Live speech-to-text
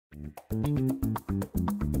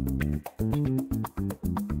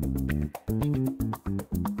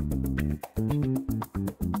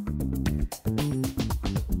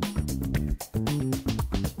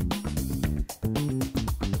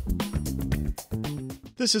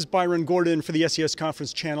This is Byron Gordon for the SES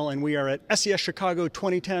Conference Channel, and we are at SES Chicago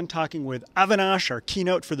 2010 talking with Avinash, our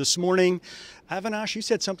keynote for this morning. Avinash, you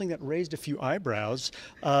said something that raised a few eyebrows.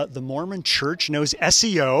 The Mormon Church knows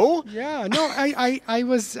SEO? Yeah, no,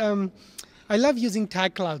 I love using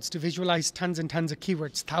tag clouds to visualize tons and tons of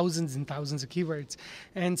keywords, thousands and thousands of keywords.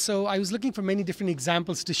 And so I was looking for many different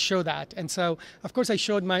examples to show that. And so, of course, I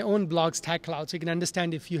showed my own blog's tag cloud so you can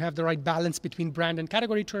understand if you have the right balance between brand and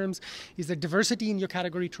category terms. Is there diversity in your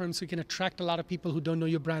category terms so you can attract a lot of people who don't know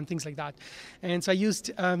your brand, things like that. And so I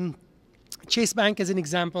used Chase Bank as an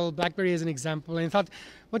example, BlackBerry as an example, and I thought,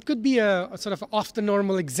 what could be a sort of off the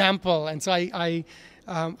normal example? And so I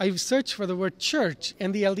searched for the word church,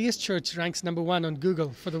 and the LDS church ranks #1 on Google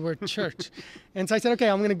for the word church. And so I said, okay,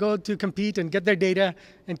 I'm going to go to compete and get their data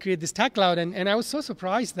and create this tag cloud. And I was so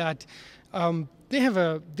surprised that they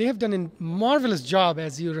have done a marvelous job,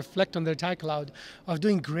 as you reflect on their tag cloud, of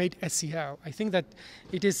doing great SEO. I think that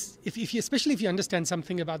it is, especially if you understand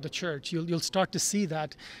something about the church, you'll start to see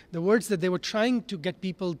that the words that they were trying to get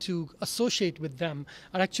people to associate with them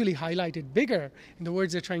are actually highlighted bigger, and the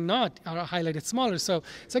words they're trying not are highlighted smaller. So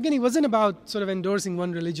again, it wasn't about sort of endorsing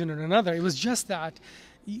one religion or another. It was just that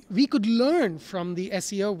we could learn from the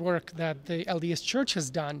SEO work that the LDS Church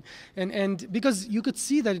has done. And because you could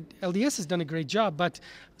see that LDS has done a great job, but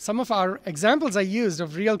some of our examples I used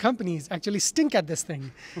of real companies actually stink at this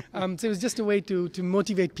thing. So it was just a way to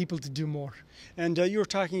motivate people to do more. And you were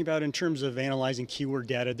talking about, in terms of analyzing keyword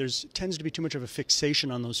data, there's tends to be too much of a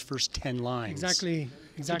fixation on those first 10 lines. Exactly.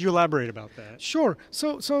 Could you elaborate about that? Sure.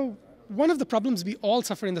 So one of the problems we all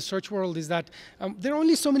suffer in the search world is that there are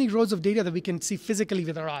only so many rows of data that we can see physically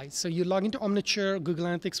with our eyes. So you log into Omniture, Google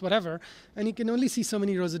Analytics, whatever, and you can only see so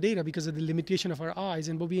many rows of data because of the limitation of our eyes.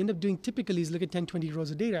 And what we end up doing typically is look at 10, 20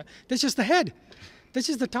 rows of data. That's just the head. That's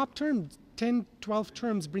just the top term, 10, 12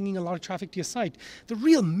 terms bringing a lot of traffic to your site. The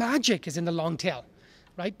real magic is in the long tail.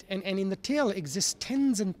 Right? And in the tail exists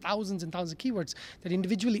tens and thousands of keywords that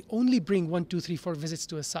individually only bring 1, 2, 3, 4 visits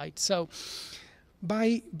to a site. So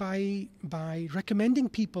by recommending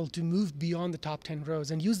people to move beyond the top 10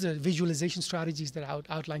 rows and use the visualization strategies that I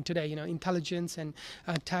outlined today, intelligence and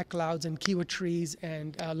tag clouds and keyword trees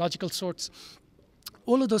and logical sorts,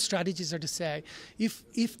 all of those strategies are to say,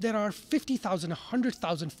 if there are 50,000,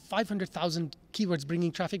 100,000, 500,000 keywords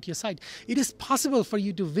bringing traffic to your site, it is possible for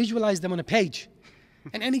you to visualize them on a page.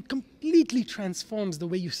 And it completely transforms the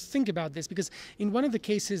way you think about this, because in one of the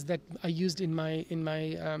cases that I used in my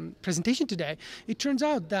presentation today, it turns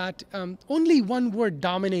out that only one word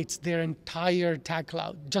dominates their entire tag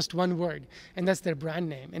cloud, just one word, and that's their brand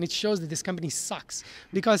name. And it shows that this company sucks,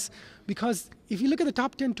 because if you look at the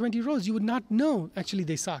top 10, 20 rows, you would not know actually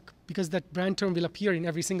they suck, because that brand term will appear in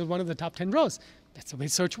every single one of the top 10 rows. That's the way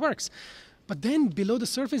search works. But then below the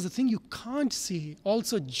surface, the thing you can't see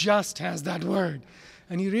also just has that word.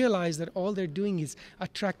 And you realize that all they're doing is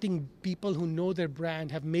attracting people who know their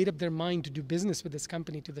brand, have made up their mind to do business with this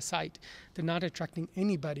company to the site. They're not attracting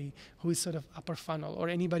anybody who is sort of upper funnel or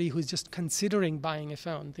anybody who's just considering buying a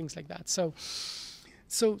phone, things like that. So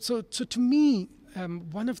to me,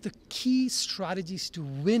 one of the key strategies to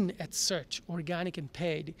win at search, organic and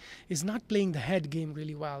paid, is not playing the head game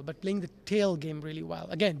really well, but playing the tail game really well.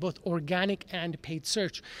 Again, both organic and paid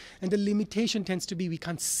search. And the limitation tends to be we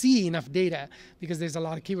can't see enough data because there's a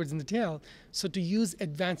lot of keywords in the tail. So to use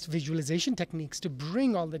advanced visualization techniques to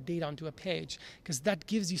bring all the data onto a page, because that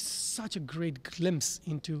gives you such a great glimpse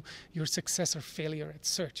into your success or failure at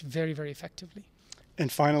search very, very effectively.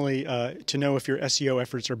 And finally, to know if your SEO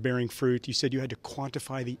efforts are bearing fruit, you said you had to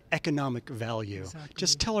quantify the economic value. Exactly.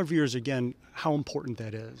 Just tell our viewers again how important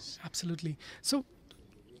that is. Absolutely. So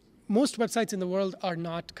most websites in the world are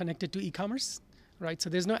not connected to e-commerce, right? So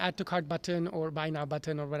there's no add to cart button or buy now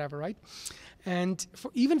button or whatever, right? And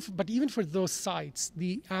even for those sites,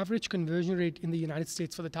 the average conversion rate in the United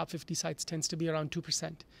States for the top 50 sites tends to be around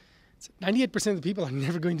 2%. 98% of the people are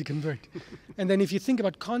never going to convert. And then if you think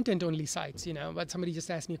about content-only sites, but somebody just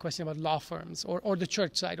asked me a question about law firms or the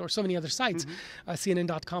church site or so many other sites,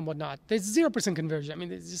 CNN.com, whatnot, there's 0% conversion. I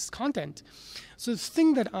mean, it's just content. So the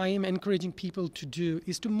thing that I am encouraging people to do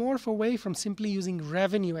is to morph away from simply using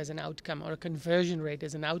revenue as an outcome or a conversion rate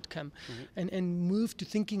as an outcome and move to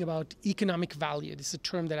thinking about economic value. This is a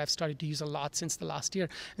term that I've started to use a lot since the last year.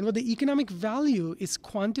 And what the economic value is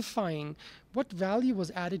quantifying what value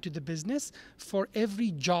was added to the business for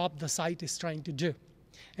every job the site is trying to do.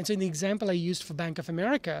 And so in the example I used for Bank of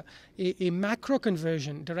America, a macro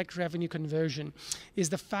conversion, direct revenue conversion, is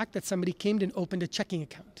the fact that somebody came and opened a checking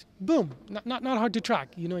account. Boom, not hard to track.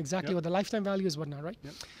 You know exactly what the lifetime value is, whatnot, right?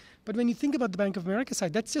 Yep. But when you think about the Bank of America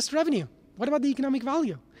side, that's just revenue. What about the economic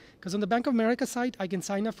value? Because on the Bank of America side, I can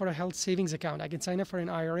sign up for a health savings account. I can sign up for an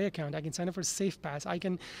IRA account. I can sign up for SafePass. I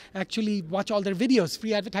can actually watch all their videos,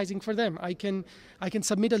 free advertising for them. I can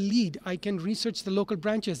submit a lead. I can research the local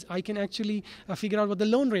branches. I can actually figure out what the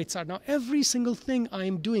loan rates are. Now, every single thing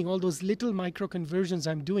I'm doing, all those little micro conversions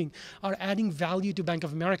I'm doing, are adding value to Bank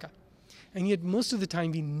of America. And yet most of the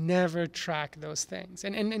time we never track those things.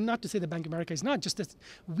 And not to say that Bank of America is not, just that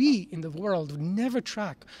we in the world never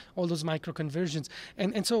track all those micro conversions.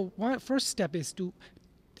 And so one first step is to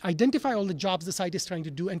identify all the jobs the site is trying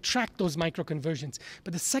to do and track those micro conversions.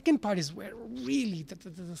 But the second part is where really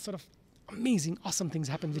the sort of amazing, awesome things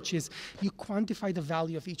happen, which is you quantify the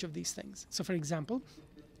value of each of these things. So for example,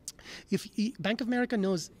 if Bank of America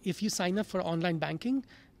knows if you sign up for online banking,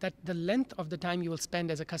 that the length of the time you will spend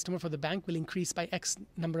as a customer for the bank will increase by X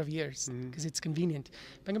number of years because it's convenient.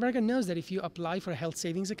 Bank of America knows that if you apply for a health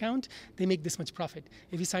savings account, they make this much profit.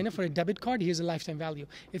 If you sign up for a debit card, here's a lifetime value.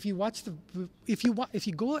 If you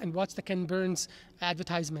go and watch the Ken Burns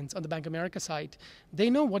advertisements on the Bank of America site, they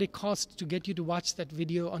know what it costs to get you to watch that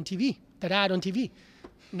video on TV, that ad on TV.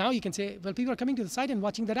 Now you can say, well, people are coming to the site and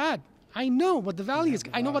watching that ad. I know what the value is.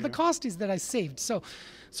 I know what the cost is that I saved. So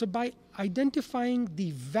by identifying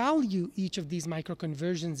the value each of these micro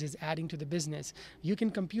conversions is adding to the business, you can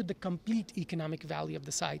compute the complete economic value of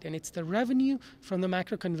the site. And it's the revenue from the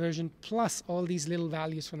macro conversion plus all these little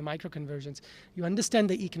values from the micro conversions. You understand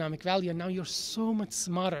the economic value, and now you're so much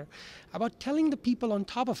smarter about telling the people on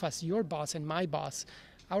top of us, your boss and my boss,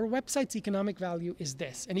 our website's economic value is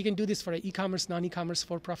this. And you can do this for an e-commerce, non-e-commerce,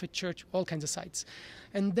 for-profit church, all kinds of sites.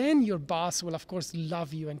 And then your boss will, of course,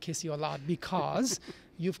 love you and kiss you a lot because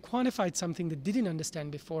you've quantified something they didn't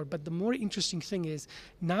understand before. But the more interesting thing is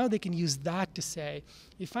now they can use that to say,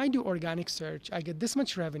 if I do organic search, I get this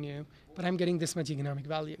much revenue, but I'm getting this much economic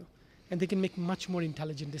value. And they can make much more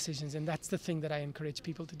intelligent decisions. And that's the thing that I encourage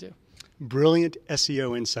people to do. Brilliant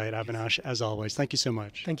SEO insight, Avinash, as always. Thank you so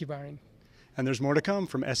much. Thank you, Byron. And there's more to come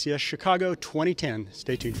from SES Chicago 2010.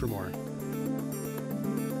 Stay tuned for more.